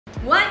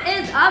What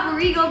is up,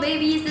 Regal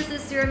babies? This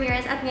is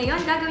Ramirez at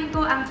ngayon gagawin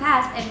ko ang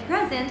past and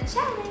present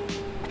challenge.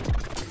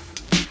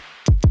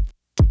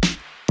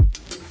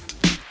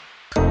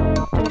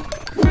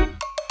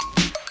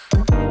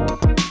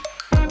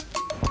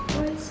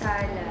 Paul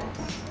Salas.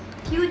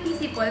 Cutie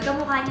si Paul.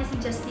 Kamukha niya si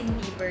Justin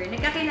Bieber.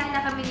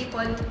 Nagkakilala kami ni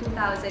Paul noong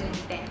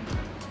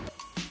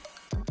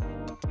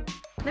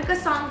 2010.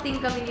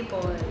 Nagka-something kami ni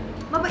Paul.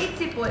 Mabait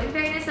si Paul. In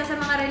fairness, sa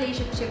mga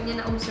relationship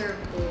niya na-observe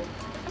ko,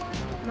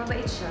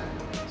 mabait siya.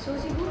 So,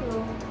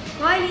 siguro.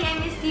 Wally, I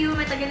miss you.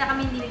 Matagal na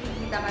kami hindi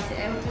nakikita kasi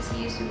I hope to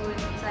see you soon.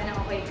 Sana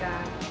okay ka.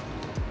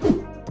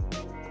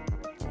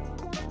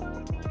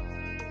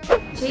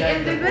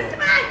 JM Douglas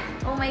naman!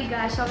 Oh my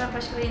gosh, sobrang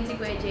crush ko rin si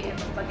Kuya JM.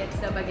 Bagets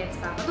na bagets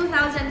pa ako.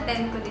 2010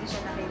 ko din siya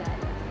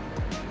nakilala.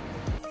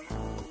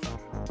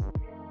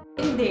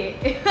 Hindi.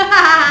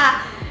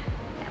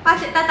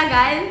 Kasi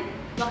tatagal?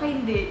 Baka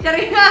hindi.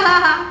 Charing.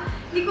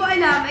 Hindi ko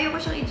alam. Ayoko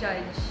siyang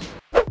i-judge.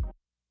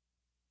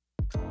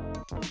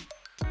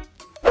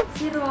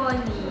 Si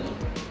Ronnie.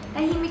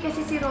 Tahimik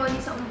kasi si Ronnie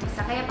sa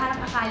umpisa, kaya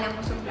parang akala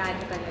mo suplado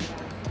talaga.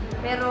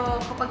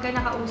 Pero kapag ka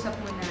nakausap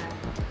mo na,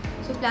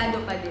 suplado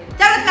pa din.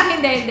 Charot lang,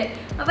 hindi.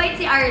 Mabait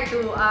si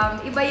R2.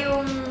 Iba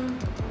yung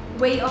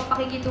way of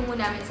pakikitungo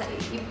namin sa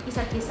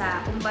isa't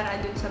isa kumpara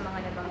dun sa mga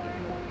nabanggit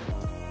mo.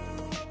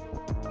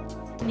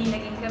 Hindi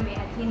naging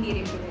kami at hindi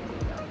rin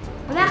pinagkita.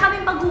 Wala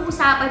kaming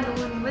pag-uusapan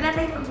nun. Wala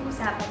tayong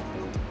pag-uusapan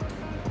dun.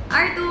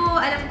 R2,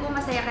 alam ko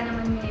masaya ka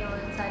naman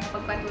ngayon. Sana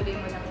pagpatuloy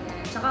mo lang yan.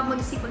 Tsaka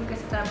magsipag ka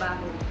sa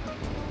trabaho.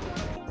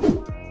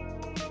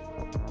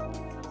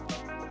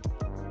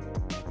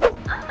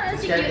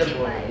 Si Cutie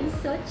Pie.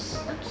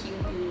 Such a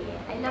cutie.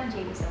 I love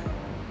Jameson.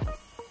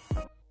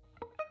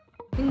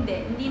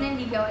 Hindi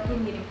nanligaw at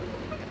hindi rin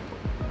pululigaw.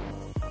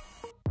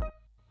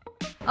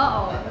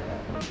 Oo.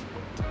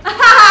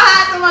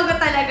 Tumagot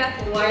talaga.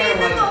 Hindi,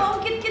 totoo.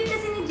 Ang cute-cute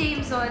kasi ni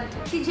Jameson.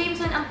 Si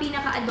Jameson ang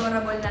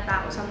pinaka-adorable na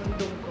tao sa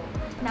mundong ko.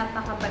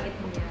 Napakabait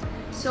niya.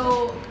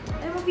 So,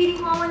 alam mo, feeling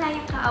ko wala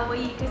yung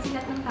kaaway kasi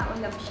lahat ng tao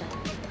love siya.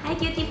 Hi,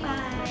 Cutie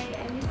Pie!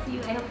 I miss you.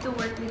 I hope to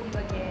work with you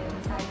again.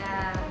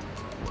 Sana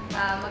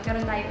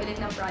magkaroon tayo ulit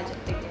ng project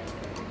together.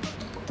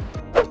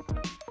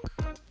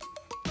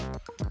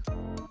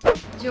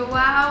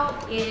 Joao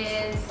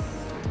is...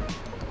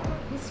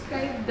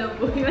 Describe the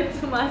boy. Ba't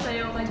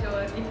sumasayaw ka,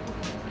 Jory?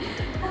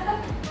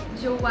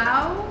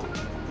 Joao?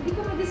 Hindi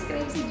ko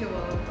ma-describe si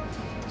Joao.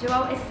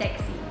 Joao is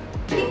sexy.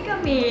 Laging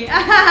kami.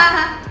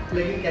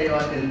 Laging kayo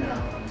until now.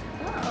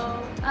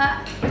 Oo.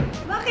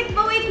 Bakit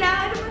ba? Wait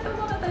lang. Ano ba itong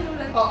mga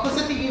tanungan? Kung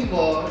sa tingin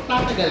mo,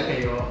 tatagal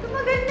kayo?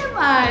 Tumagal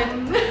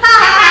naman.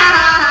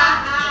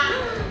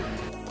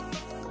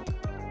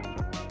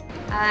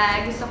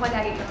 Gusto ko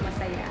lagi kang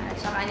masaya. At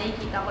saka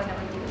nakikita ko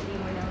naman hindi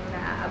mo nang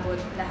naaabot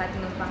lahat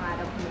ng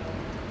pangarap mo.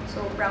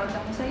 So, proud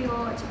ako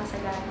sa'yo at saka sa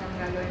lahat ng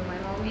gagawin mo.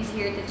 I'm always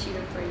here to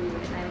cheer for you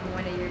and I'm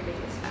one of your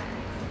biggest fans.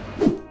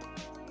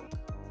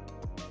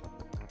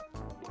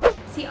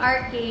 Si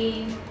RK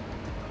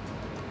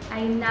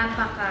ay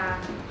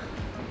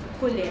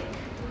napaka-kulit.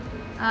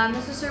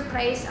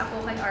 Nasusurprise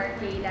ako kay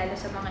RK lalo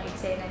sa mga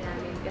eksena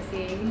namin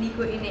kasi hindi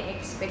ko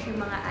ine-expect yung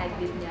mga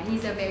ad-lib niya.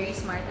 He's a very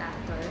smart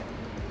actor.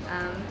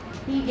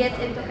 He gets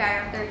into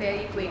character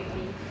very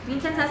quickly.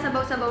 Minsan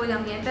sasabaw-sabaw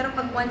lang yan, pero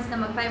pag once na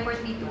mag 5, 4,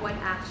 3, 2, 1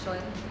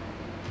 action,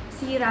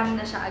 siram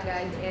na siya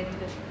agad and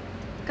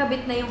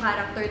kabit na yung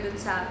character dun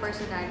sa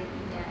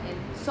personality niya.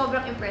 And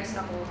sobrang impressed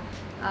ako.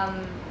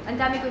 Ang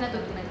dami ko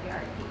natutunan kay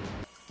RK.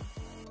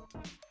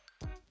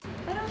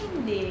 Pero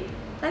hindi.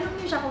 Tanong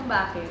niyo siya kung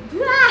bakit.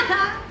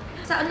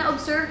 Sa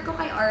na-observe ko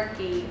kay RK,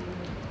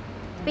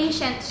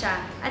 patient siya.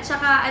 At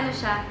saka ano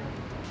siya,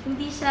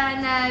 hindi siya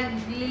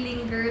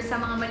naglilinger sa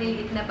mga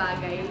maliliit na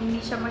bagay. Hindi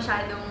siya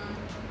masyadong,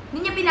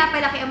 hindi niya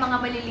pinapalaki ang mga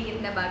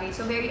maliliit na bagay.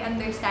 So very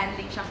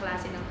understanding siyang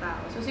klase ng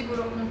tao. So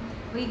siguro kung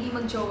magiging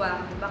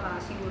mag-jowa, baka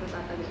siguro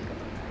tatagal ka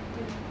pa.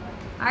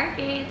 RK,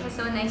 it was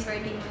so nice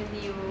working with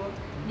you.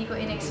 Hindi ko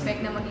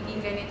in-expect na magiging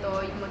ganito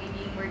yung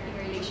magiging working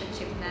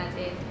relationship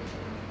natin.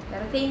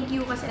 Pero thank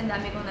you kasi ang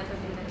dami kong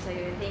natutunan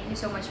sa'yo. Thank you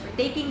so much for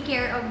taking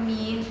care of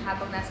me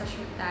habang nasa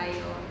shoot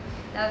tayo.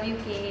 Love you,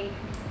 Kay.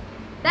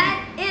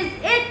 That is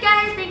it,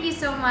 guys! Thank you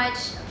so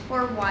much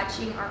for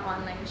watching our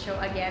online show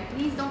again.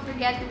 Please don't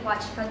forget to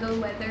watch Cuddle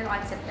Weather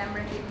on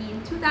September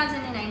 15,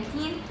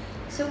 2019.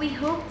 So we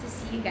hope to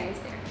see you guys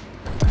there.